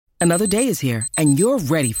Another day is here, and you're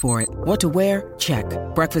ready for it. What to wear? Check.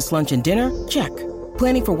 Breakfast, lunch, and dinner? Check.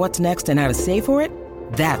 Planning for what's next and how to save for it?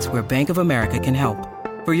 That's where Bank of America can help.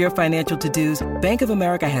 For your financial to-dos, Bank of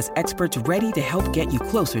America has experts ready to help get you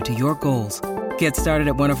closer to your goals. Get started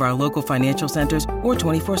at one of our local financial centers or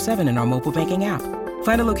 24/7 in our mobile banking app.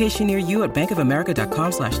 Find a location near you at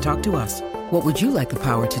bankofamerica.com/talktous. What would you like the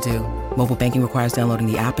power to do? Mobile banking requires downloading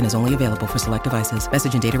the app and is only available for select devices.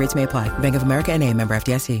 Message and data rates may apply. Bank of America N.A., member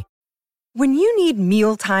FDIC. When you need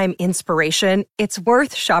mealtime inspiration, it's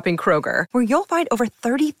worth shopping Kroger, where you'll find over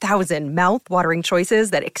 30,000 mouth-watering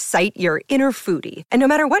choices that excite your inner foodie. And no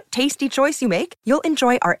matter what tasty choice you make, you'll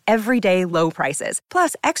enjoy our everyday low prices,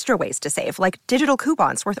 plus extra ways to save, like digital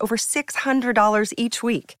coupons worth over $600 each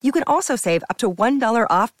week. You can also save up to $1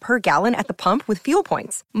 off per gallon at the pump with fuel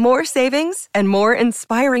points. More savings and more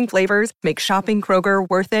inspiring flavors make shopping Kroger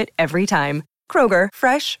worth it every time. Kroger,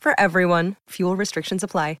 fresh for everyone. Fuel restrictions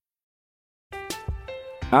apply.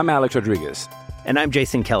 I'm Alex Rodriguez. And I'm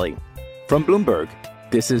Jason Kelly. From Bloomberg,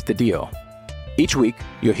 this is The Deal. Each week,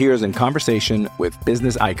 you'll hear us in conversation with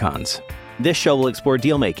business icons. This show will explore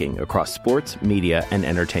deal-making across sports, media, and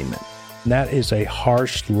entertainment. That is a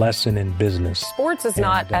harsh lesson in business. Sports is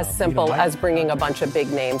not as simple as bringing a bunch of big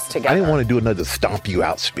names together. I didn't want to do another stomp you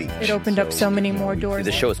out speech. It opened up so many more doors.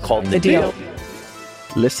 The show is called The Deal.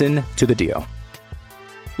 Listen to The Deal.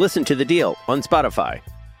 Listen to The Deal on Spotify.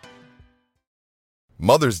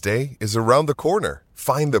 Mother's Day is around the corner.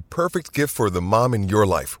 Find the perfect gift for the mom in your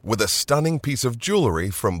life with a stunning piece of jewelry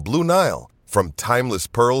from Blue Nile. From timeless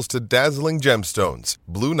pearls to dazzling gemstones,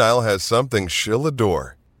 Blue Nile has something she'll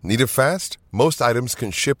adore. Need it fast? Most items can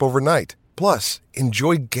ship overnight. Plus,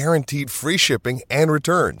 enjoy guaranteed free shipping and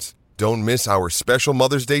returns. Don't miss our special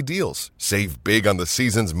Mother's Day deals. Save big on the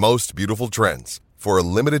season's most beautiful trends. For a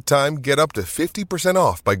limited time, get up to 50%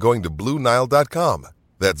 off by going to BlueNile.com.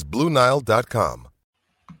 That's BlueNile.com.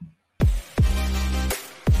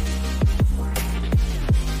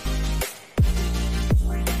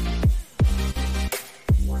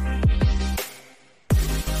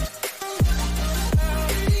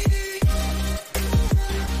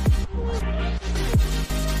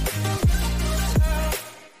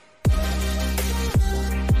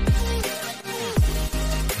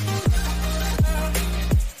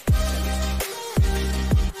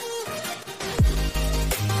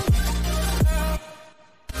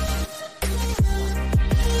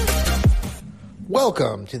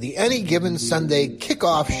 Welcome to the Any Given Sunday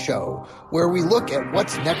Kickoff Show, where we look at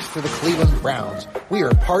what's next for the Cleveland Browns. We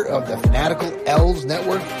are part of the Fanatical Elves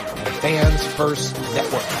Network and Fans First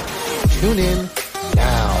Network. Tune in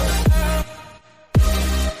now.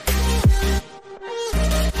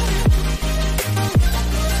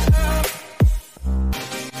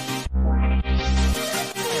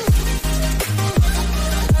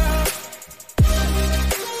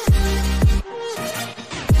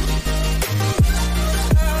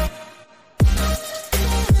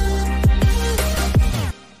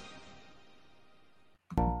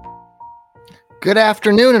 Good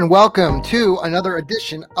afternoon and welcome to another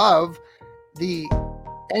edition of the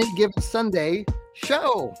Any Given Sunday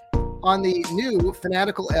show on the new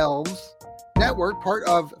Fanatical Elves Network, part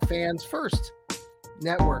of Fans First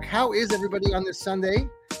Network. How is everybody on this Sunday?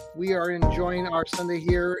 We are enjoying our Sunday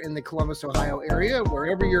here in the Columbus, Ohio area.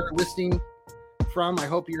 Wherever you're listening from, I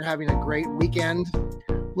hope you're having a great weekend.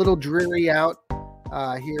 A little dreary out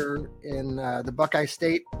here in the Buckeye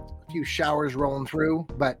State. A few showers rolling through,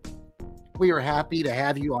 but we are happy to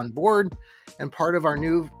have you on board and part of our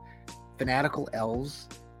new Fanatical Elves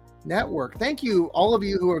Network. Thank you, all of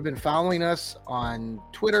you who have been following us on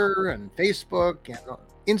Twitter and Facebook and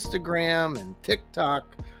Instagram and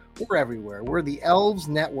TikTok. We're everywhere. We're the Elves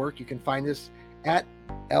Network. You can find us at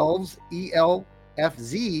Elves,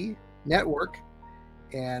 ELFZ Network.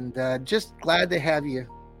 And just glad to have you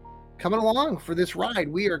coming along for this ride.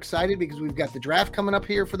 We are excited because we've got the draft coming up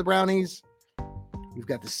here for the Brownies. We've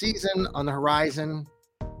got the season on the horizon.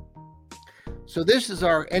 So this is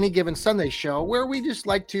our Any Given Sunday show where we just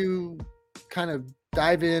like to kind of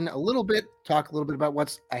dive in a little bit, talk a little bit about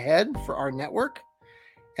what's ahead for our network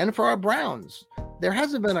and for our Browns. There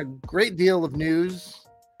hasn't been a great deal of news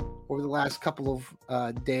over the last couple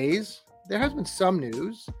of days. There has been some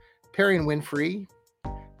news. Perrion Winfrey,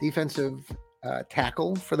 defensive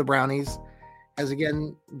tackle for the Brownies, has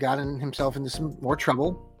again gotten himself into some more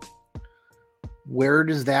trouble. Where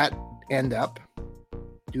does that end up?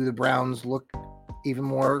 Do the Browns look even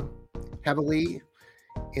more heavily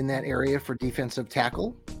in that area for defensive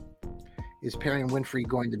tackle? Is Perrion Winfrey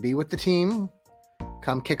going to be with the team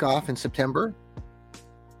come kickoff in September?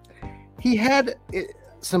 He had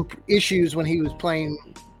some issues when he was playing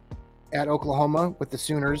at Oklahoma with the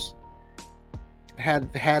Sooners. Had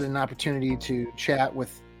an opportunity to chat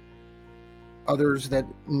with others that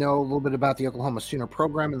know a little bit about the Oklahoma Sooner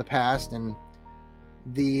program in the past, and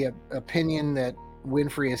the opinion that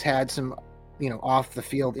Winfrey has had some, off the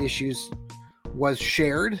field issues was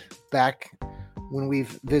shared back when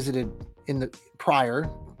we've visited in the prior.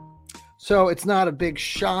 So it's not a big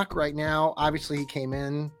shock right now. Obviously, he came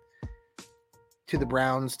in to the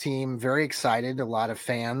Browns team very excited. A lot of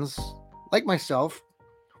fans, like myself,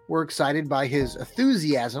 were excited by his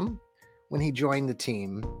enthusiasm when he joined the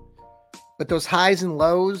team. But those highs and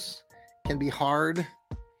lows can be hard,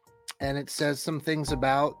 and it says some things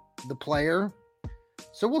about the player.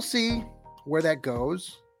 So we'll see where that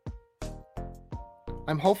goes.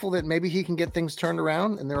 I'm hopeful that maybe he can get things turned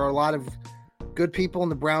around, and there are a lot of good people in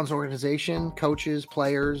the Browns organization, coaches,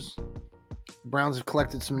 players. The Browns have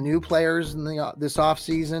collected some new players in this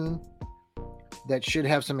offseason that should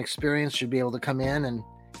have some experience, should be able to come in and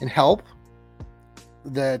help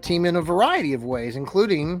the team in a variety of ways,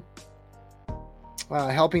 including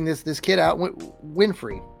helping this kid out,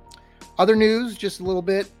 Winfrey. Other news, just a little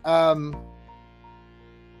bit. Our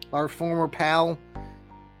former pal,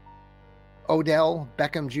 Odell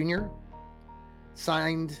Beckham Jr.,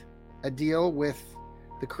 signed a deal with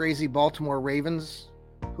the crazy Baltimore Ravens,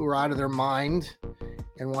 who are out of their mind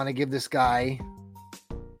and want to give this guy,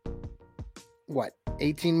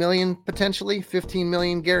 18 million potentially, 15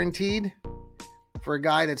 million guaranteed for a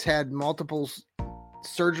guy that's had multiple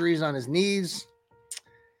surgeries on his knees.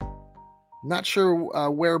 Not sure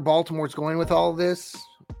where Baltimore's going with all of this.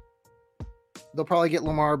 They'll probably get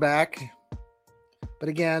Lamar back. But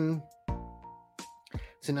again,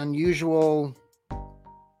 it's an unusual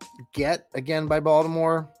get again by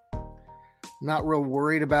Baltimore. Not real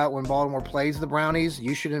worried about when Baltimore plays the Brownies.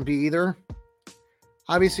 You shouldn't be either.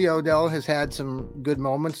 Obviously, Odell has had some good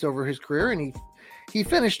moments over his career, and he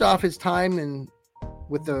finished off his time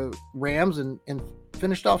with the Rams and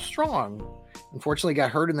finished off strong. Unfortunately,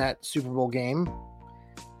 got hurt in that Super Bowl game.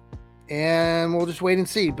 And we'll just wait and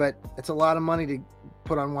see. But it's a lot of money to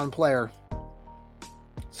put on one player.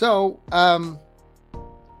 So,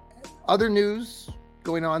 other news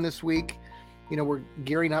going on this week. We're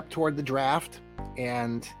gearing up toward the draft.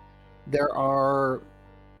 And there are,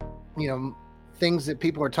 things that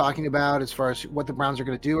people are talking about as far as what the Browns are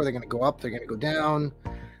going to do. Are they going to go up? They're going to go down.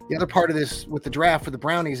 The other part of this with the draft for the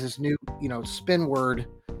Brownies is new, spin word.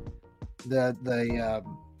 The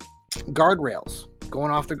guardrails going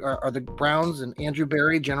off are the Browns and Andrew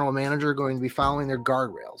Berry, general manager, going to be following their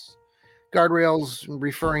guardrails. Guardrails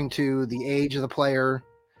referring to the age of the player,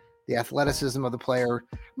 the athleticism of the player.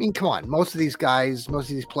 I mean, come on, most of these guys, most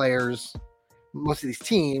of these players, most of these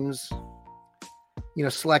teams,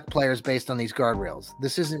 select players based on these guardrails.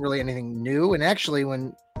 This isn't really anything new. And actually,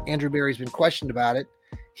 when Andrew Berry's been questioned about it,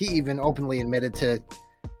 he even openly admitted to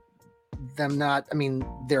them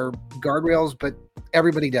they're guardrails, but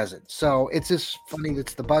everybody does it. So it's just funny.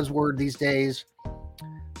 It's the buzzword these days.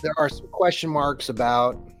 There are some question marks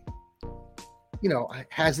about,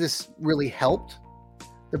 has this really helped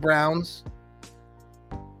the Browns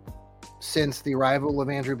since the arrival of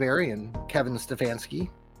Andrew Berry and Kevin Stefanski?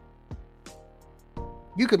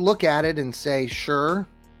 You could look at it and say, sure,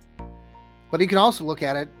 but you can also look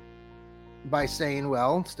at it by saying,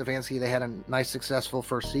 well, Stefanski, they had a nice, successful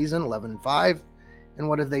first season, 11-5, and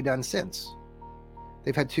what have they done since?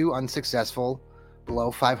 They've had 2 unsuccessful,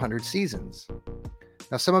 below 500 seasons.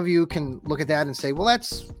 Now, some of you can look at that and say, well,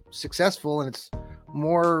 that's successful, and it's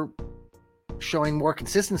showing more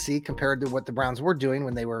consistency compared to what the Browns were doing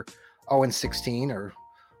when they were 0-16 or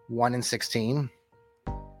 1-16,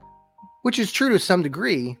 which is true to some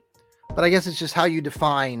degree, but I guess it's just how you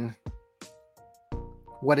define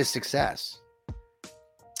what is success.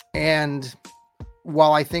 And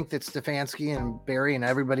while I think that Stefanski and Berry and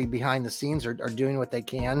everybody behind the scenes are doing what they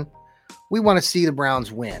can, we want to see the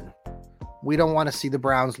Browns win. We don't want to see the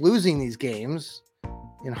Browns losing these games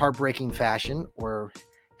in heartbreaking fashion or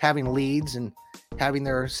having leads and having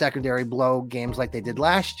their secondary blow games like they did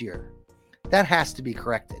last year. That has to be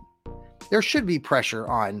corrected. There should be pressure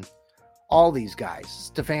on all these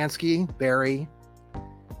guys, Stefanski, Berry.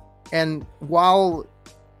 And while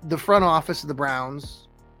the front office of the Browns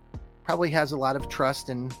probably has a lot of trust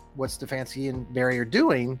in what Stefanski and Berry are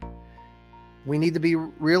doing, we need to be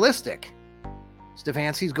realistic.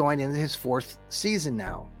 Stefanski's going into his 4th season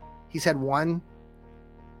now. He's had 1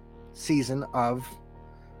 season of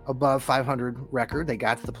above 500 record. They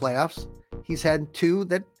got to the playoffs. He's had 2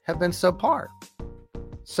 that have been subpar.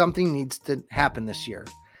 Something needs to happen this year.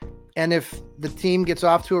 And if the team gets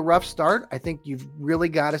off to a rough start, I think you've really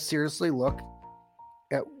got to seriously look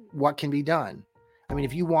at what can be done. I mean,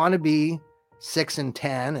 if you want to be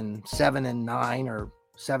 6-10 and 7-9 or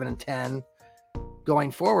 7-10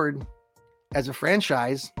 going forward as a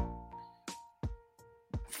franchise,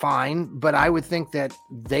 fine. But I would think that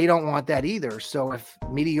they don't want that either. So if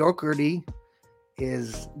mediocrity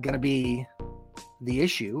is going to be the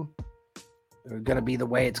issue, or going to be the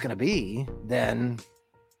way it's going to be, then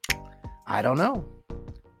I don't know.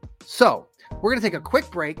 So we're going to take a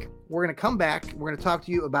quick break. We're going to come back. We're going to talk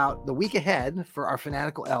to you about the week ahead for our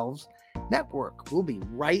Fanatical Elves Network. We'll be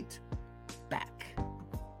right back.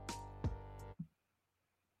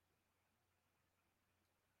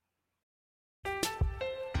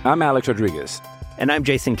 I'm Alex Rodriguez. And I'm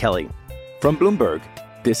Jason Kelly. From Bloomberg,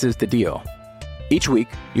 this is The Deal. Each week,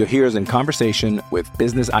 you'll hear us in conversation with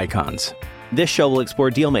business icons. This show will explore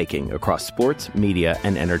deal-making across sports, media,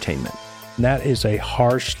 and entertainment. That is a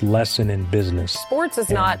harsh lesson in business. Sports is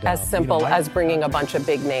not as simple as bringing a bunch of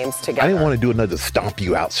big names together. I didn't want to do another stomp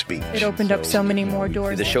you out speech. It opened up so many more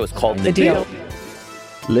doors. The show is called The Deal.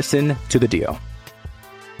 Listen to The Deal.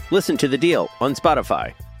 Listen to The Deal on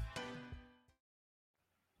Spotify.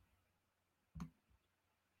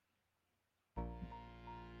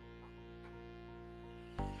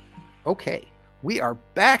 Okay, we are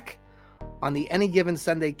back on the Any Given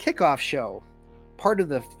Sunday Kickoff show, part of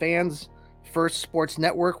the Fans First Sports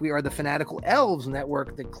Network. We are the Fanatical Elves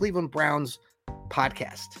Network, the Cleveland Browns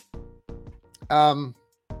podcast.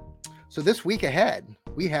 So this week ahead,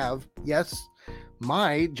 we have, yes,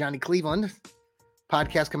 my Johnny Cleveland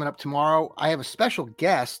podcast coming up tomorrow. I have a special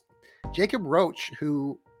guest, Jacob Roach,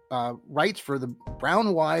 who writes for the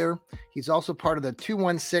Brown Wire. He's also part of the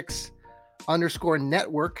 216 _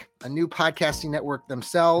 network, a new podcasting network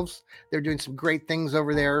themselves. They're doing some great things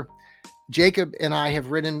over there. Jacob and I have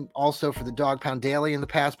written also for the Dog Pound Daily in the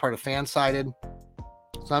past, part of Fansided.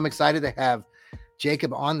 So I'm excited to have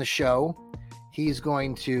Jacob on the show. He's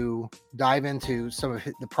going to dive into some of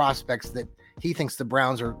the prospects that he thinks the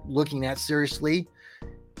Browns are looking at seriously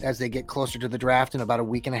as they get closer to the draft in about a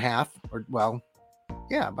week and a half,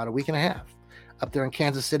 about a week and a half up there in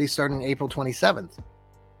Kansas City starting April 27th.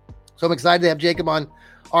 So I'm excited to have Jacob on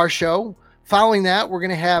our show. Following that, we're going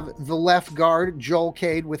to have the left guard, Joel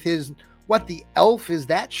Cade, with his What the Elf Is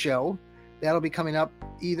That show. That'll be coming up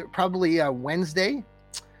probably Wednesday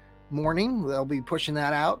morning. They'll be pushing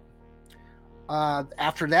that out.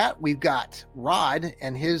 After that, we've got Rod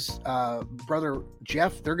and his brother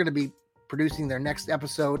Jeff. They're going to be producing their next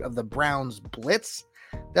episode of the Browns Blitz.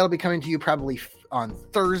 That'll be coming to you probably on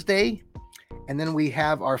Thursday. And then we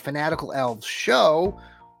have our Fanatical Elves show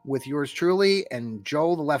with yours truly and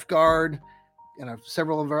Joel, the left guard, and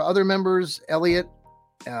several of our other members, Elliot,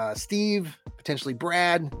 Steve, potentially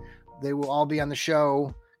Brad. They will all be on the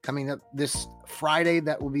show coming up this Friday.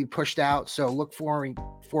 That will be pushed out. So look forward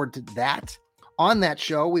to that. On that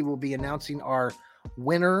show, we will be announcing our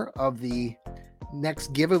winner of the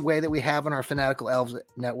next giveaway that we have on our Fanatical Elves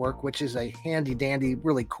Network, which is a handy dandy,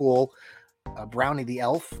 really cool Brownie the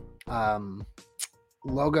Elf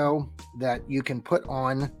logo that you can put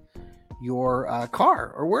on your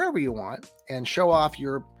car or wherever you want and show off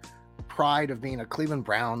your pride of being a Cleveland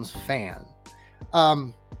Browns fan.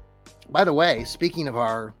 By the way, speaking of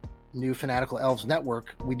our new Fanatical Elves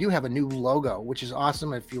Network, we do have a new logo, which is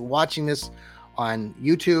awesome. If you're watching this on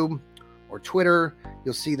YouTube or Twitter,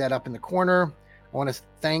 you'll see that up in the corner. I want to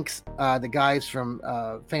thank the guys from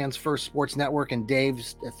Fans First Sports Network and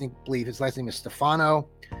Dave's, believe his last name is Stefano.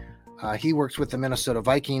 He works with the Minnesota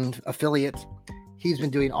Viking affiliate. He's been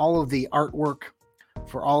doing all of the artwork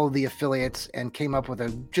for all of the affiliates and came up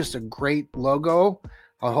with just a great logo.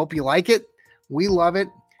 I hope you like it. We love it.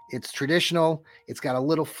 It's traditional. It's got a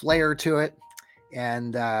little flair to it.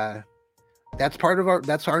 And that's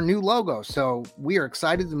that's our new logo. So we are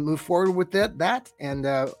excited to move forward with that and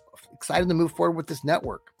excited to move forward with this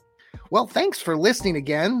network. Well, thanks for listening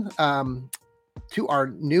again to our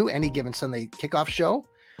new Any Given Sunday Kickoff show.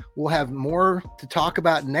 We'll have more to talk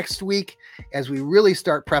about next week as we really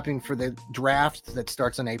start prepping for the draft that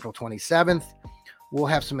starts on April 27th. We'll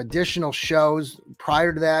have some additional shows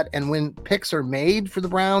prior to that. And when picks are made for the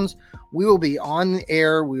Browns, we will be on the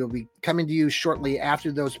air. We will be coming to you shortly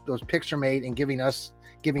after those picks are made and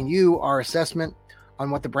giving you our assessment on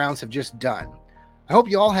what the Browns have just done. I hope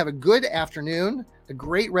you all have a good afternoon, a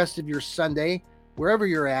great rest of your Sunday, wherever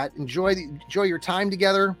you're at. Enjoy your time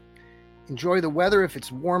together. Enjoy the weather. If it's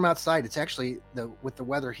warm outside, it's actually with the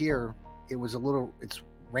weather here, it's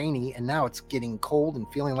rainy and now it's getting cold and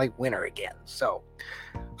feeling like winter again. So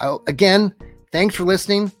again, thanks for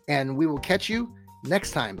listening and we will catch you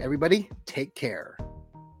next time. Everybody take care.